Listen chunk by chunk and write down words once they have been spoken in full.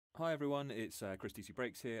Hi everyone, it's Chris DC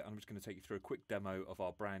Breaks here. I'm just going to take you through a quick demo of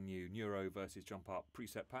our brand new Neuro versus Jump Up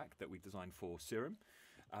preset pack that we designed for Serum.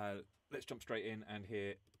 Let's jump straight in and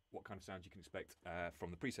hear what kind of sounds you can expect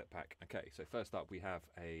from the preset pack. Okay, so first up we have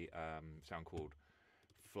a sound called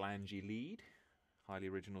Flangy Lead. Highly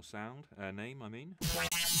original sound, name I mean.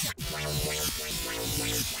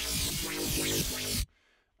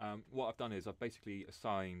 What I've done is I've basically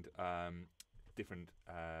assigned different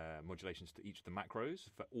modulations to each of the macros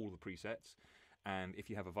for all the presets, and if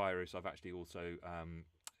you have a virus, I've actually also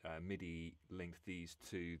MIDI linked these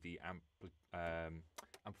to the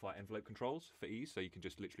amplifier envelope controls for ease, so you can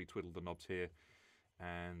just literally twiddle the knobs here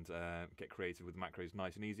and get creative with the macros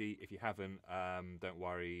nice and easy. If you haven't, don't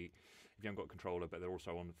worry if you haven't got a controller, but they're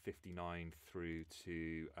also on 59 through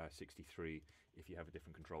to 63 if you have a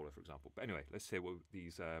different controller, for example. But anyway, let's see what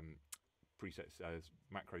these presets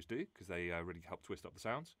macros do, because they really help twist up the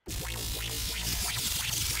sounds. We've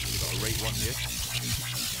got a rate one here.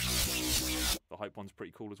 The hype one's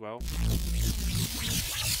pretty cool as well. So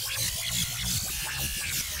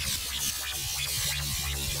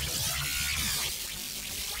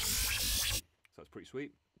that's pretty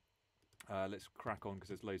sweet. Let's crack on because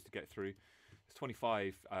there's loads to get through. There's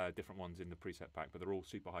 25 different ones in the preset pack, but they're all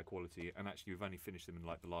super high quality, and actually we've only finished them in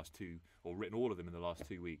like the last two, or written all of them in the last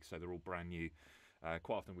 2 weeks, so they're all brand new.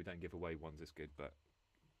 Quite often we don't give away ones this good, but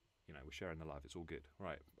you know, we're sharing the love, it's all good.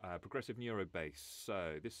 Right, progressive neuro bass.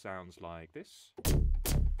 So this sounds like this.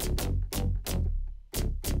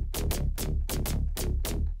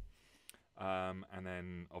 And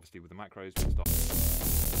then obviously with the macros we'll start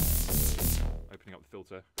opening up the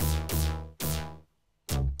filter.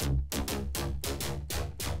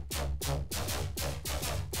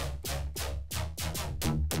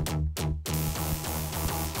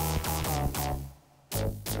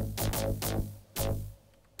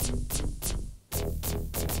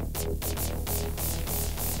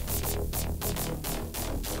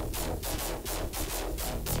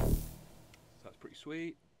 So that's pretty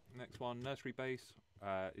sweet. Next one, nursery bass.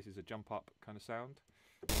 This is a jump up kind of sound.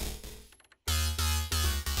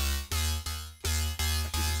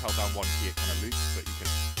 Actually, just held down one key, it kind of loops, but you can.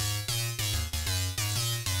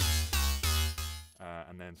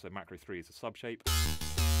 And then, so macro 3 is a sub shape.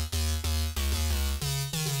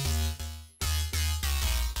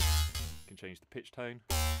 You can change the pitch tone.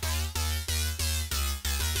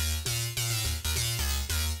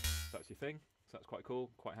 That's your thing. So that's quite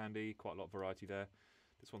cool, quite handy, quite a lot of variety there.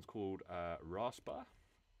 This one's called Raspa.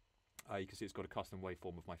 You can see it's got a custom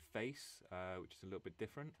waveform of my face, which is a little bit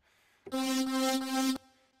different.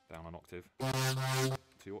 Down an octave,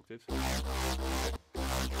 2 octaves.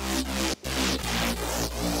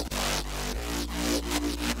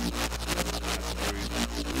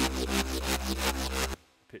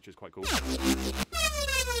 Pitch is quite cool. So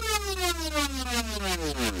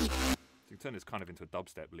you can turn this kind of into a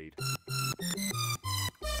dubstep lead.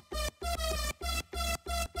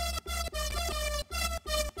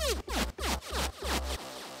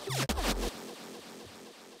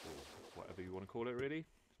 Call it really.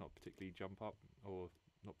 It's not particularly jump up, or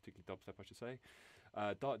not particularly dubstep I should say.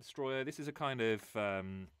 Dart Destroyer, this is a kind of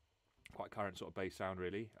quite current sort of bass sound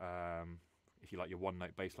really, if you like your one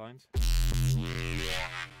note bass lines.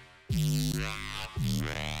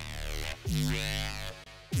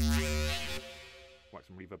 Whack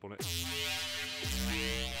some reverb on it.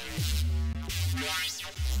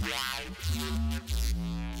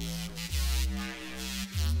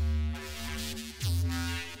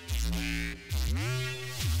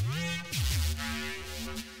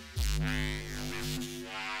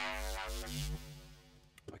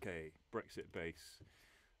 Okay, Brexit bass.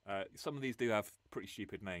 Some of these do have pretty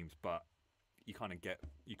stupid names, but you kind of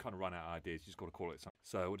run out of ideas. You just got to call it something.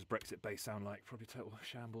 So what does Brexit bass sound like? Probably total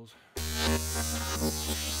shambles.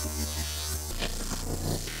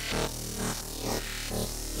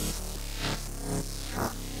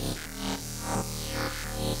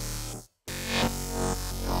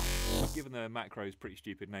 I've given the macros pretty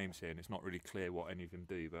stupid names here, and it's not really clear what any of them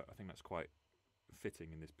do, but I think that's quite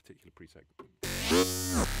fitting in this particular preset.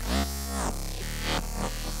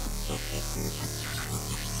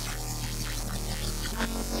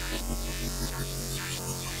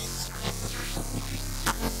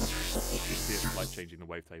 You see it's like changing the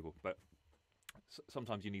wavetable, but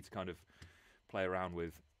sometimes you need to kind of play around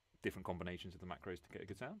with different combinations of the macros to get a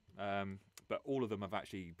good sound. But all of them have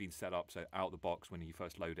actually been set up so out the box when you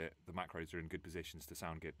first load it, the macros are in good positions to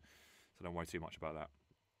sound good. So don't worry too much about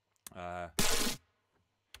that.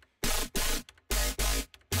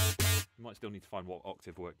 You might still need to find what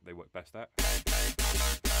octave they work best at.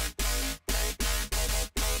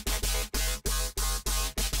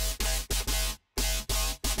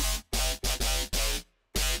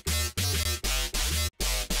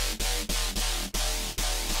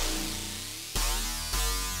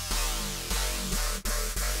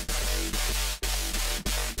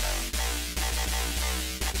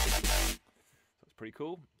 pretty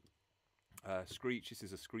cool. Screech, this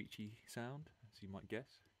is a screechy sound, as you might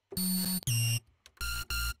guess. Add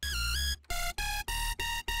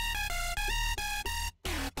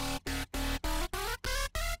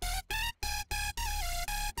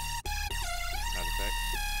effect.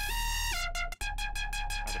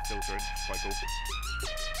 Add a filter in, quite cool.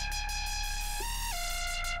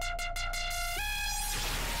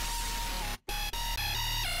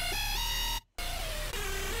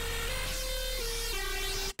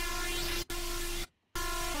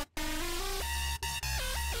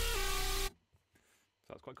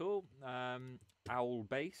 That's quite cool. Owl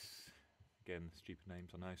bass. Again, stupid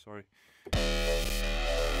names, I know, sorry.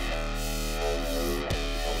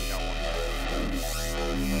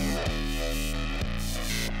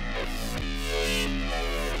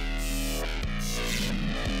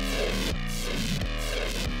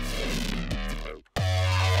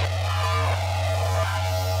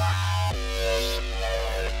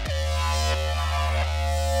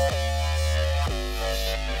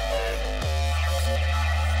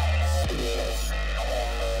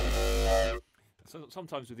 So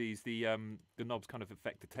sometimes with these, the knobs kind of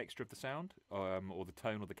affect the texture of the sound, or the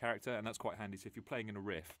tone or the character, and that's quite handy. So if you're playing in a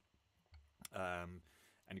riff, and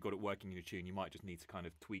you've got it working in a tune, you might just need to kind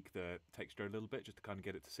of tweak the texture a little bit, just to kind of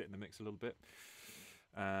get it to sit in the mix a little bit.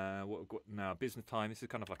 What we've got now, business time. This is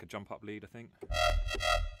kind of like a jump up lead, I think.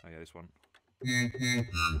 Oh yeah, this one.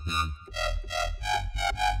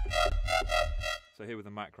 So here with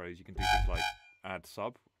the macros, you can do things like add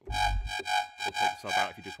sub, or take the sub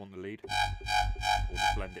out if you just want the lead, or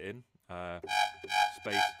just blend it in.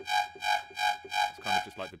 Space, it's kind of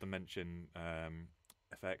just like the dimension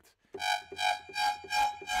effect.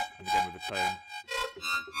 And again with the tone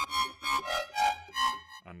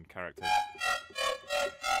and character.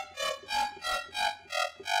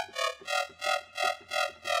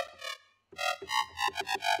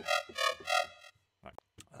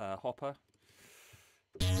 Hopper.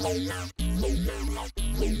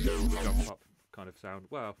 Jump up kind of sound.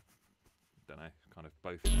 Well, don't know, kind of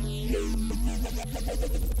both.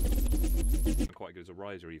 And quite good as a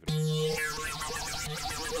riser even.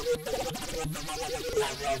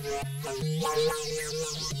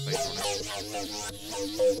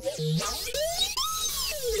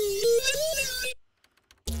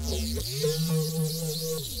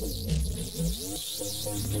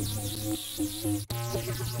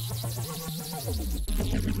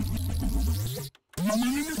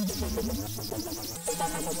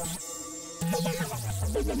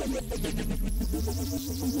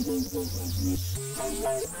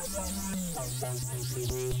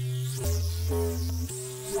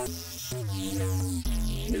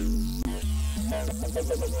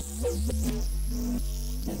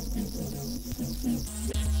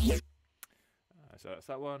 So that's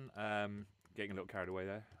that one. Getting a little carried away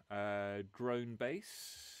there. Drone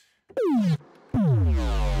bass.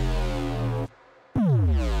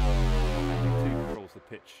 Controls the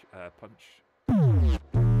pitch punch. We can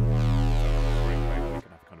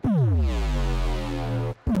have kind of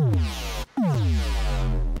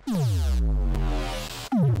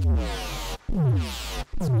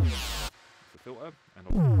the filter and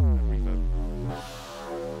reverb.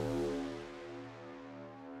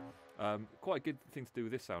 Quite a good thing to do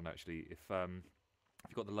with this sound actually, if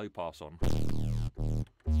you've got the low pass on.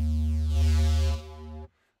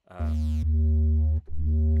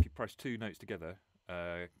 If you press two notes together,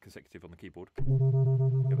 consecutive on the keyboard,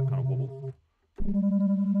 you get that kind of wobble.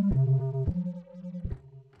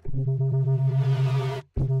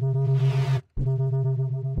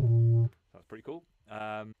 That's pretty cool.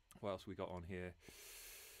 What else we got on here?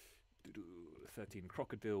 13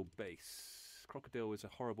 crocodile bass. Crocodile is a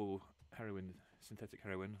horrible heroin, synthetic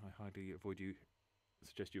heroin. I highly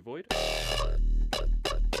suggest you avoid.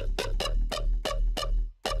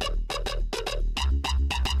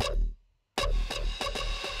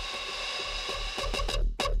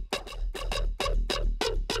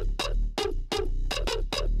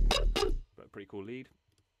 But a pretty cool lead,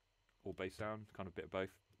 or bass sound, kind of a bit of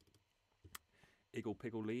both. Iggle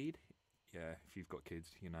piggle lead, yeah. If you've got kids,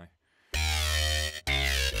 you know.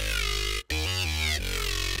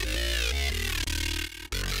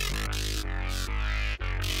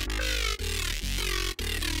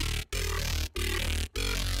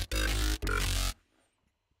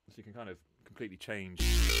 So you can kind of completely change.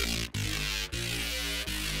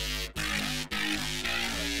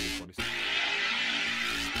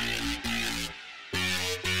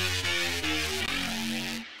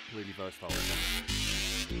 Really versatile.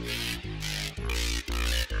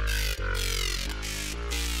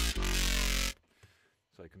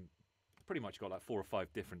 So you can pretty much got like 4 or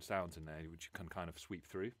 5 different sounds in there, which you can kind of sweep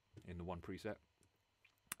through in the one preset.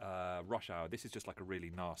 Rush Hour. This is just like a really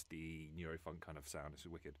nasty neurofunk kind of sound. This is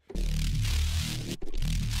wicked.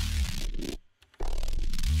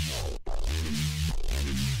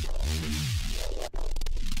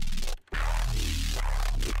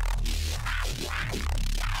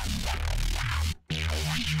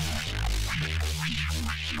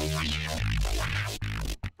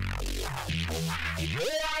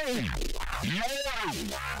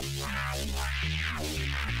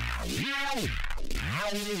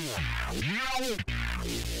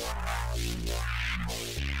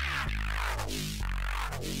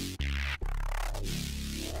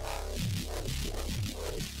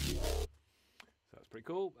 That's pretty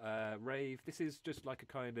cool. Rave. This is just like a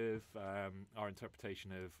kind of our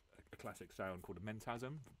interpretation of a classic sound called a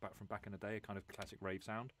mentasm, back in the day, a kind of classic rave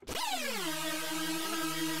sound. You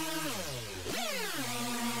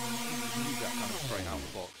use that kind of straight out of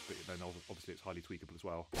the box, but then obviously it's highly tweakable as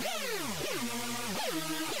well. And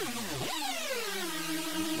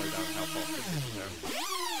slow down how fast it is down.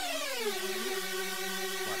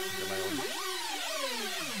 Right, delay on.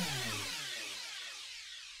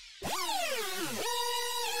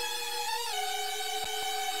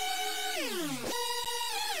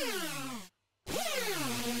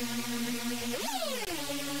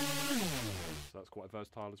 So that's quite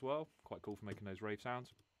versatile as well. Quite cool for making those rave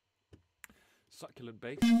sounds. Succulent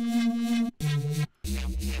bass.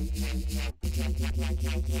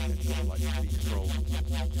 Like speed control,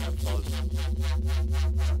 fuzz,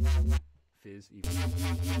 fizz, even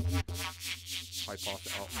high pass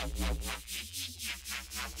it up.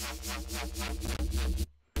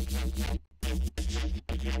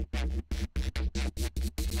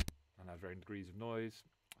 And has varying degrees of noise.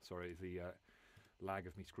 Sorry, the lag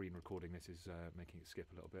of me screen recording this is making it skip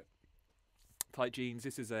a little bit. Tight Jeans,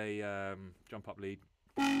 this is a jump up lead.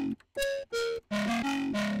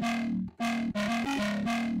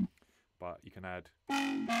 But you can add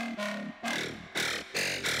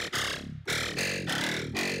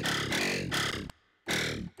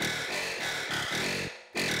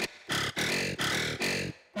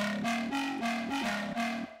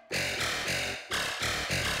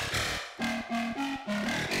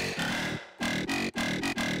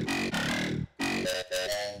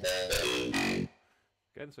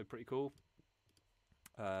again, so pretty cool.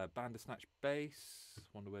 Bandersnatch bass.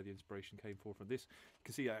 Wonder where the inspiration came from this. You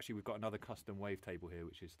can see actually we've got another custom wavetable here,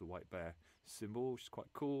 which is the white bear symbol, which is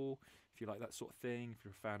quite cool. If you like that sort of thing, if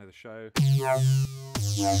you're a fan of the show. It's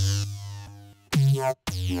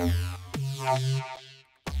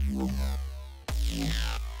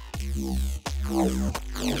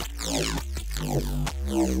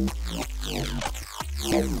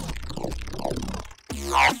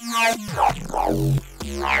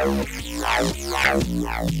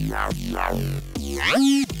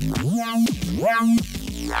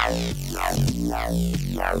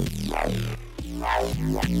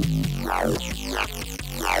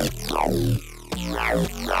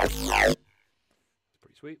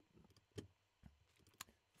pretty sweet.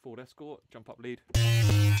 Ford Escort, jump up lead.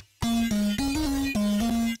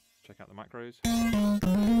 Check out the macros.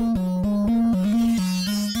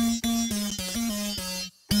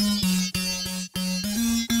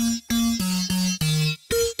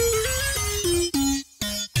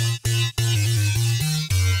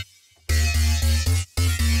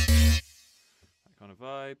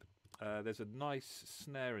 Vibe. There's a nice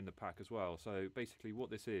snare in the pack as well. So basically what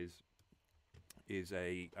this is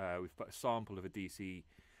a we've put a sample of a DC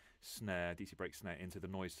Breaks snare into the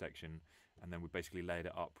noise section, and then we basically layered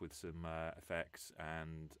it up with some effects,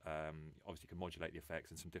 and obviously you can modulate the effects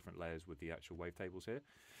and some different layers with the actual wavetables here.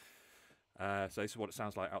 So this is what it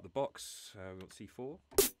sounds like out the box. We've got C4.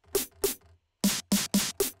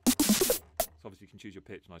 So obviously you can choose your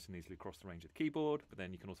pitch nice and easily across the range of the keyboard, but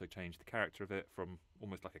then you can also change the character of it from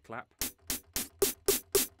almost like a clap to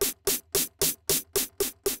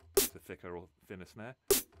thicker or thinner snare.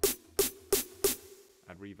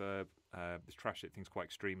 Add reverb. This trash it thing's quite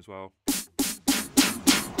extreme as well.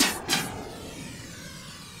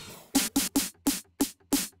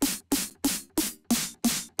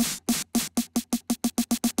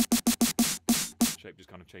 Shape just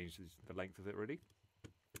kind of changes the length of it really.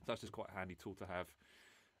 So that's just quite a handy tool to have.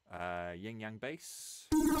 Yin Yang bass.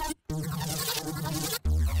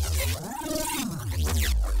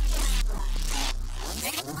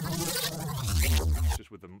 Just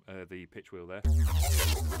with the pitch wheel there.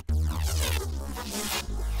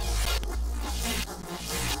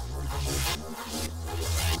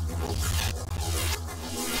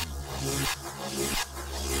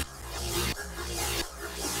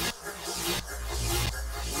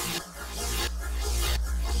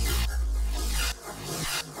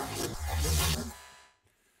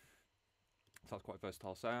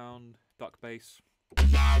 volatile sound, duck bass.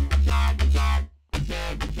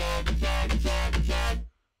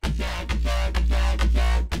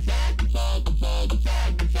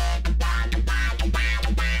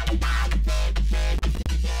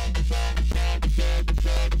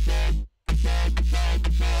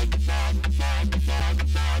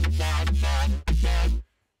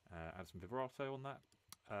 Add some vibrato on that.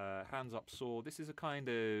 Hands up saw. This is a kind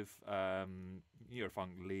of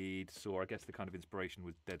Eurofunk lead saw. I guess the kind of inspiration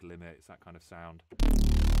was Dead Limit. It's that kind of sound.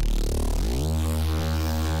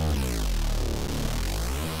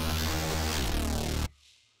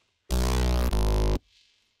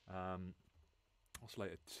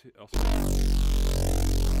 Oscillator 2.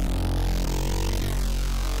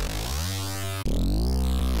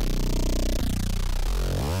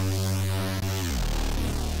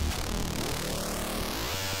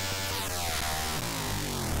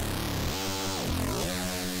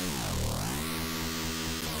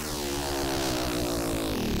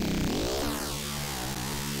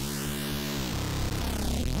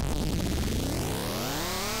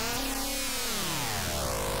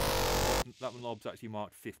 That knob's actually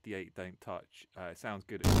marked 58, don't touch. It sounds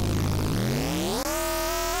good.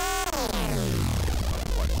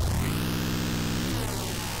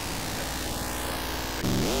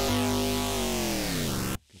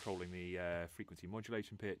 Controlling the frequency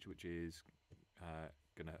modulation pitch, which is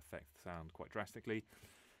going to affect the sound quite drastically.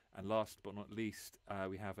 And last but not least,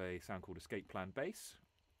 we have a sound called Escape Plan Bass.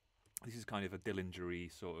 This is kind of a Dillinger-y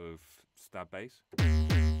sort of stab bass.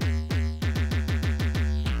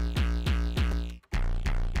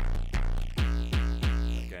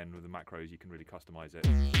 Again, with the macros, you can really customize it.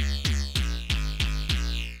 Change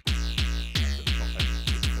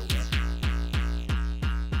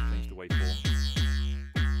the waveform,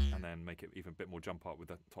 and then make it even a bit more jump up with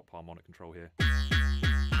the top harmonic control here.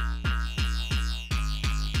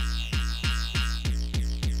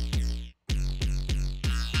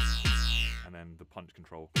 And then the punch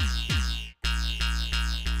control.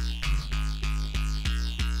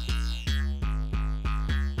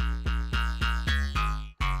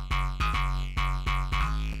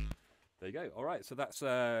 There you go. All right, so that's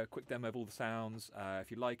a quick demo of all the sounds.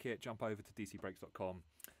 If you like it, jump over to dcbreaks.com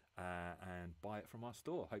and buy it from our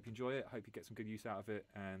store. Hope you enjoy it. Hope you get some good use out of it.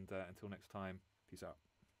 And until next time, peace out.